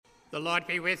The Lord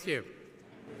be with you.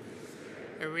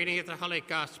 A reading of the Holy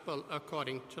Gospel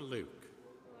according to Luke.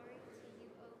 Glory to you,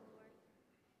 O Lord.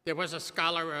 There was a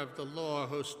scholar of the law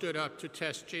who stood up to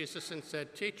test Jesus and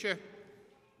said, "Teacher,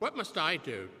 what must I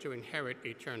do to inherit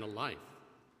eternal life?"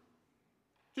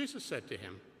 Jesus said to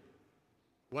him,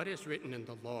 "What is written in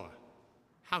the law?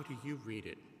 How do you read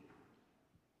it?"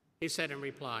 He said in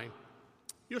reply,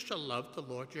 "You shall love the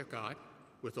Lord your God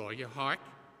with all your heart,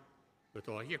 with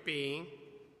all your being,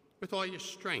 with all your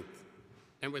strength,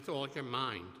 and with all your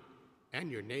mind,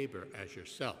 and your neighbor as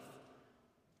yourself."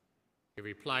 He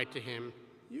replied to him,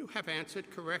 "You have answered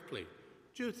correctly.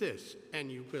 Do this,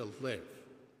 and you will live."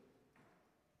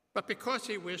 But because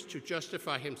he wished to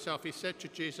justify himself, he said to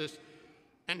Jesus,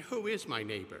 "And who is my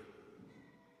neighbor?"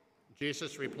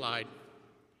 Jesus replied,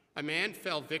 "A man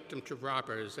fell victim to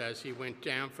robbers as he went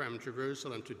down from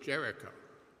Jerusalem to Jericho.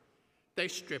 They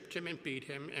stripped him and beat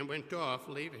him and went off,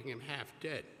 leaving him half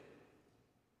dead.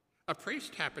 A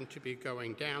priest happened to be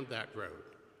going down that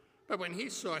road, but when he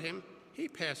saw him, he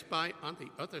passed by on the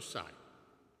other side.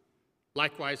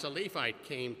 Likewise, a Levite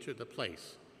came to the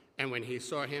place, and when he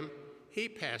saw him, he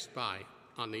passed by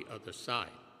on the other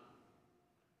side.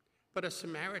 But a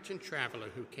Samaritan traveler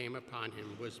who came upon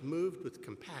him was moved with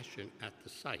compassion at the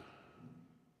sight.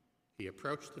 He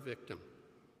approached the victim,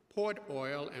 poured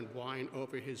oil and wine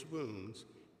over his wounds,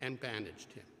 and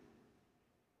bandaged him.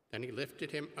 Then he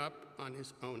lifted him up on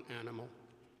his own animal,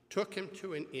 took him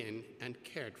to an inn, and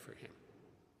cared for him.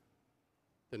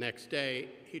 The next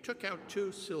day, he took out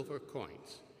 2 silver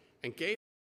coins and gave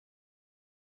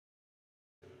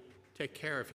him. "Take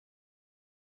care of him.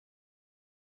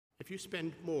 If you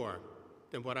spend more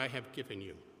than what I have given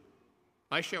you,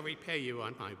 I shall repay you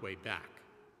on my way back."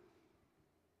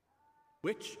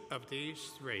 Which of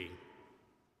these 3,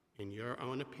 in your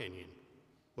own opinion,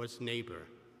 was neighbor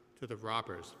to the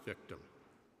robber's victim?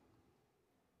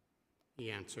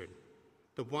 He answered,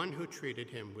 "The one who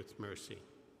treated him with mercy."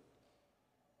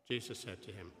 Jesus said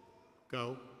to him,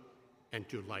 "Go and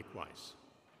do likewise."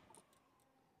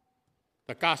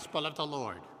 The Gospel of the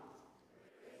Lord.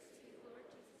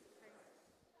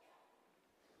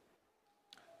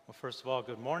 Well, first of all,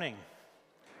 good morning.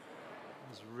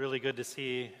 It's really good to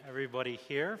see everybody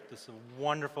here. This is a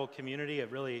wonderful community. It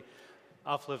really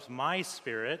uplifts my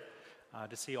spirit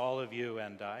to see all of you,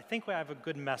 and I think we have a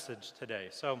good message today.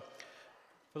 So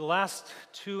for the last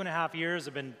 2.5 years,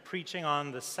 I've been preaching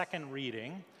on the second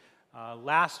reading.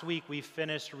 Last week, we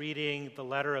finished reading the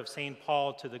letter of St.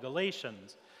 Paul to the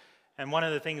Galatians, and one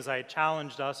of the things I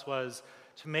challenged us was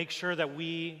to make sure that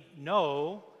we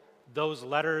know those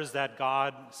letters that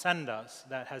God has sent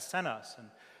us, and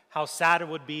how sad it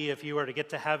would be if you were to get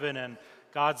to heaven and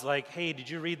God's like, "Hey, did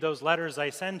you read those letters I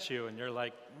sent you?" And you're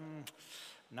like,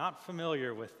 not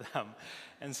familiar with them.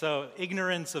 And so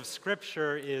ignorance of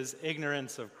Scripture is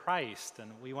ignorance of Christ,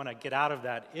 and we want to get out of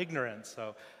that ignorance.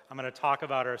 So I'm going to talk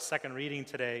about our second reading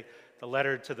today, the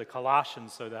letter to the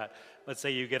Colossians, so that, let's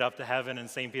say you get up to heaven and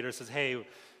St. Peter says, "Hey,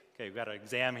 okay, we've got an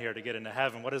exam here to get into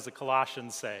heaven. What does the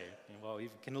Colossians say?" Well,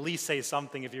 you can at least say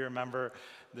something if you remember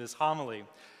this homily.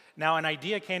 Now, an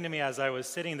idea came to me as I was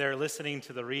sitting there listening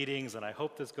to the readings, and I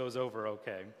hope this goes over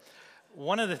okay.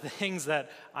 One of the things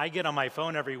that I get on my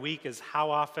phone every week is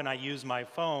how often I use my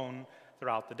phone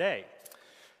throughout the day.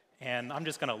 And I'm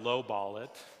just going to lowball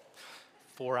it.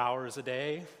 4 hours a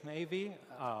day, maybe.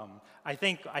 I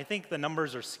think the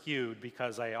numbers are skewed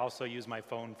because I also use my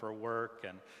phone for work.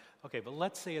 And okay, but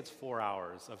let's say it's 4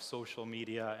 hours of social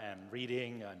media and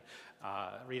reading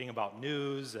about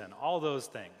news and all those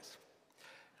things.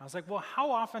 I was like, well,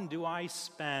 how often do I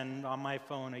spend on my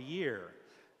phone a year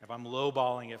if I'm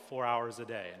lowballing it 4 hours a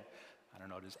day? And I don't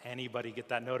know, does anybody get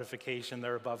that notification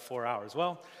they're above 4 hours?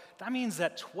 Well, that means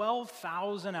that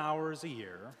 12,000 hours a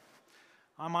year,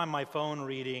 I'm on my phone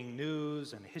reading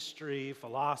news and history,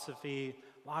 philosophy,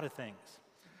 a lot of things.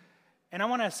 And I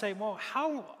want to say, well,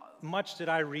 how much did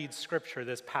I read Scripture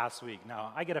this past week?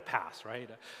 Now, I get a pass, right?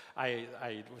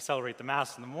 I celebrate the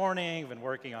Mass in the morning. I've been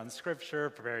working on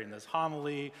Scripture, preparing this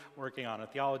homily, working on a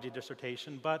theology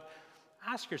dissertation. But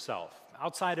ask yourself,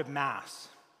 outside of Mass,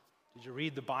 did you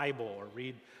read the Bible or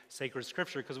read sacred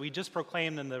Scripture? Because we just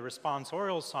proclaimed in the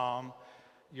responsorial psalm,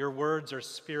 "Your words are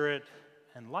spirit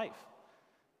and life."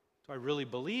 Do I really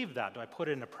believe that? Do I put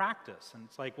it into practice? And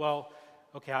it's like, well,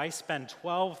 okay, I spend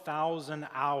 12,000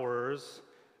 hours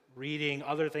reading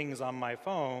other things on my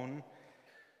phone,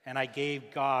 and I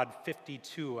gave God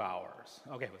 52 hours.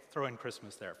 Okay, we'll throw in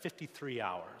Christmas there, 53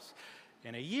 hours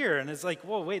in a year. And it's like,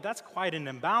 whoa, wait, that's quite an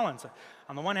imbalance.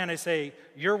 On the one hand, I say,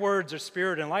 your words are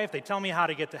spirit and life. They tell me how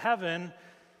to get to heaven,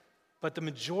 but the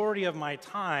majority of my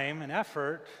time and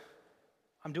effort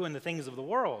I'm doing the things of the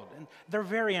world. And they're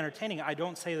very entertaining. I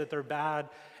don't say that they're bad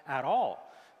at all.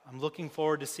 I'm looking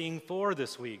forward to seeing Thor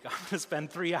this week. I'm going to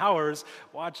spend 3 hours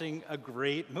watching a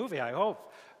great movie, I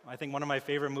hope. I think one of my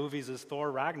favorite movies is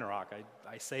Thor Ragnarok.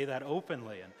 I say that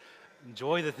openly and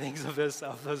enjoy the things of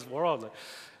this world.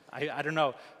 I don't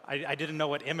know. I didn't know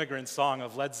what Immigrant Song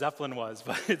of Led Zeppelin was,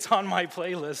 but it's on my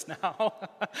playlist now.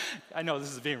 I know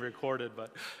this is being recorded,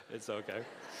 but it's okay.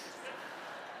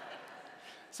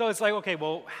 So it's like, okay,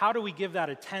 well, how do we give that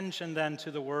attention then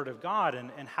to the Word of God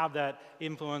and have that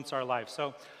influence our life?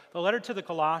 So the letter to the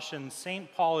Colossians, St.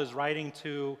 Paul is writing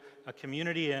to a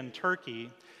community in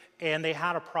Turkey, and they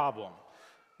had a problem.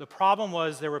 The problem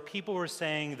was there were people who were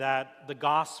saying that the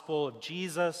gospel of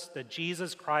Jesus, that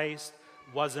Jesus Christ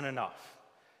wasn't enough.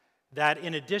 That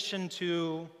in addition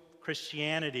to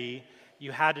Christianity,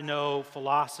 you had to know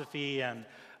philosophy and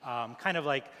kind of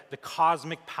like the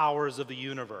cosmic powers of the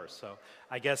universe. So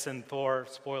I guess in Thor,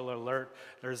 spoiler alert,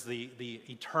 there's the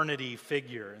eternity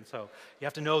figure. And so you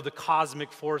have to know the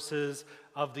cosmic forces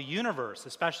of the universe,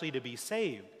 especially to be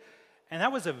saved. And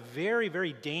that was a very,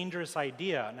 very dangerous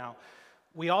idea. Now,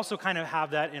 we also kind of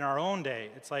have that in our own day.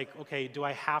 It's like, okay, do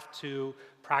I have to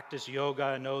practice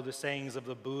yoga and know the sayings of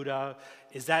the Buddha?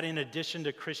 Is that in addition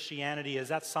to Christianity? Is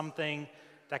that something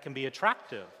that can be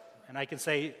attractive? And I can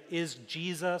say, is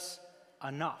Jesus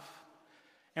enough?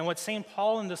 And what St.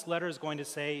 Paul in this letter is going to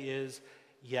say is,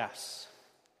 yes,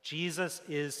 Jesus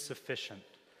is sufficient.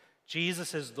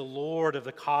 Jesus is the Lord of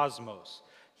the cosmos.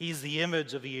 He's the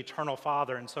image of the eternal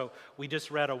Father. And so we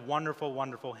just read a wonderful,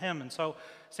 wonderful hymn. And so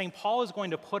St. Paul is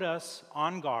going to put us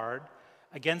on guard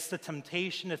against the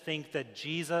temptation to think that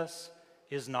Jesus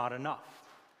is not enough.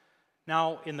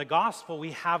 Now, in the gospel,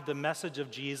 we have the message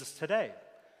of Jesus today.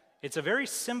 It's a very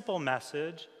simple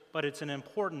message, but it's an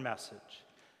important message.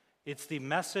 It's the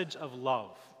message of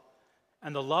love,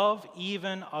 and the love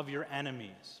even of your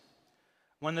enemies.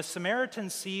 When the Samaritan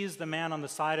sees the man on the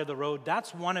side of the road,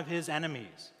 that's one of his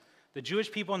enemies. The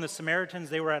Jewish people and the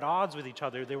Samaritans, they were at odds with each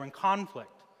other. They were in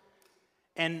conflict.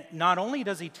 And not only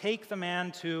does he take the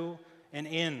man to an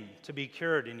inn to be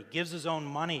cured, and he gives his own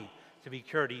money to be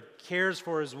cured, he cares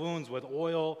for his wounds with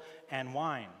oil and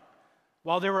wine.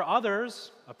 While there were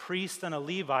others, a priest and a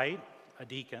Levite, a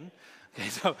deacon, okay,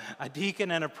 so a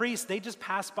deacon and a priest, they just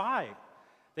pass by.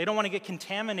 They don't want to get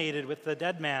contaminated with the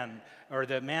dead man or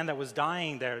the man that was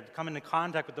dying there, come into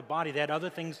contact with the body. They had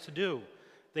other things to do.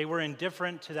 They were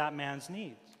indifferent to that man's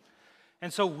needs.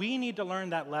 And so we need to learn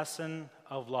that lesson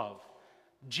of love.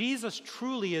 Jesus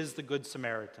truly is the Good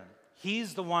Samaritan.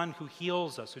 He's the one who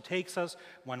heals us, who takes us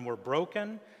when we're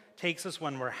broken, takes us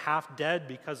when we're half dead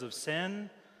because of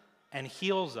sin, and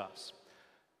heals us.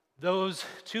 Those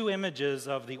two images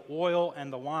of the oil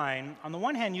and the wine, on the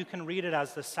one hand, you can read it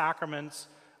as the sacraments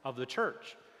of the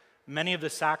church. Many of the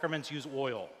sacraments use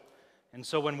oil. And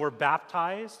so when we're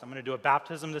baptized, I'm going to do a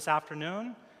baptism this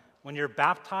afternoon. When you're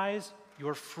baptized,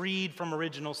 you're freed from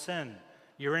original sin.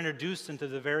 You're introduced into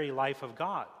the very life of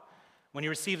God. When you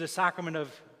receive the sacrament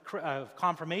of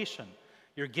confirmation,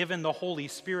 you're given the Holy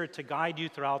Spirit to guide you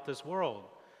throughout this world.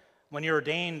 When you're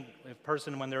ordained,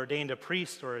 when they're ordained a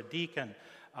priest or a deacon,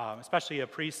 especially a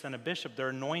priest and a bishop, they're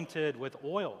anointed with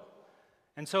oil.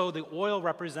 And so the oil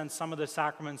represents some of the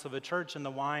sacraments of the church, and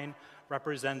the wine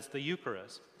represents the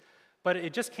Eucharist. But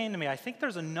it just came to me, I think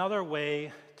there's another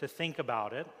way to think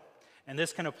about it, and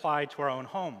this can apply to our own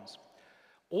homes.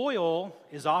 Oil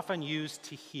is often used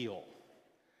to heal,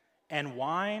 and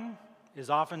wine is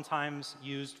oftentimes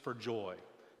used for joy.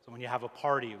 So when you have a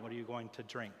party, what are you going to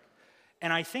drink?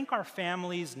 And I think our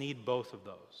families need both of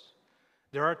those.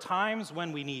 There are times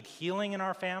when we need healing in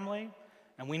our family,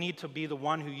 and we need to be the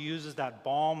one who uses that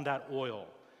balm, that oil,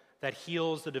 that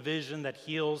heals the division, that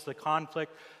heals the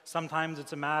conflict. Sometimes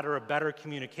it's a matter of better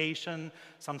communication.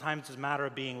 Sometimes it's a matter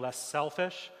of being less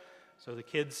selfish. So the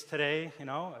kids today,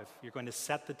 if you're going to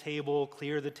set the table,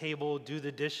 clear the table, do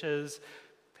the dishes,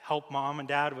 help mom and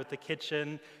dad with the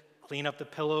kitchen, clean up the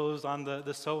pillows on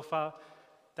the sofa,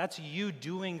 that's you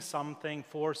doing something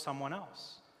for someone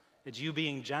else. It's you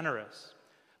being generous.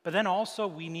 But then also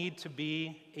we need to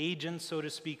be agents, so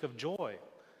to speak, of joy.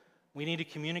 We need to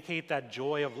communicate that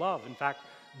joy of love. In fact,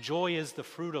 joy is the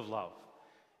fruit of love.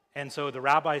 And so the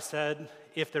rabbi said,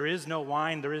 if there is no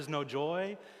wine, there is no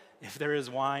joy. If there is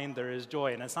wine, there is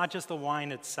joy. And it's not just the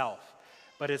wine itself,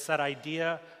 but it's that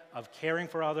idea of caring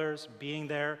for others, being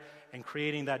there, and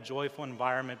creating that joyful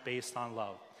environment based on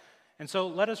love. And so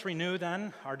let us renew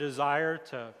then our desire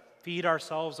to feed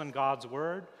ourselves on God's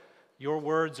word. Your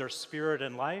words are spirit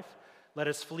and life. Let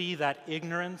us flee that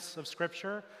ignorance of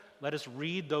Scripture. Let us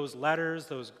read those letters,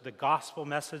 the gospel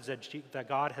message that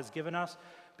God has given us,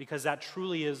 because that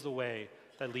truly is the way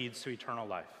that leads to eternal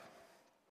life.